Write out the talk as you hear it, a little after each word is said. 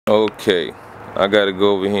Okay, I gotta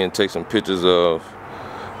go over here and take some pictures of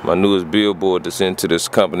my newest billboard to send to this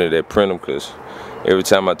company that print them, because every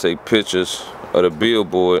time I take pictures of the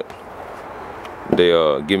billboard, they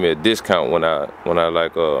give me a discount when I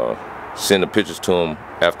like send the pictures to them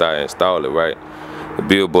after I install it, right? The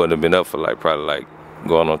billboard has been up for probably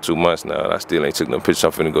going on 2 months now, and I still ain't took no pictures.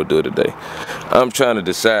 I'm finna go do it today. I'm trying to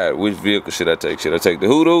decide which vehicle should I take. Should I take the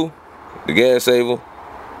Hoodoo, the Gas Saver,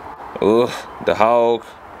 the Hog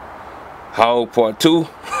Part 2,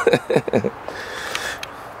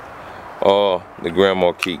 or the Grand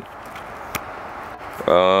Marquis?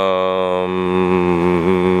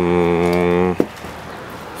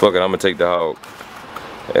 Fuck it, I'm gonna take the Hog.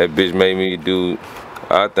 That bitch made me do,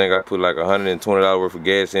 I think I put like $120 worth of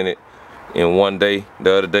gas in it in one day.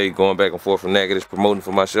 The other day, going back and forth from Natchez promoting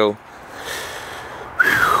for my show. Whew,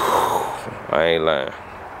 I ain't lying.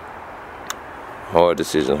 Hard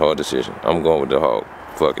decision, hard decision. I'm going with the Hog.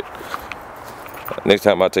 Fuck it. Next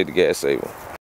time I'll take the Gas Saver.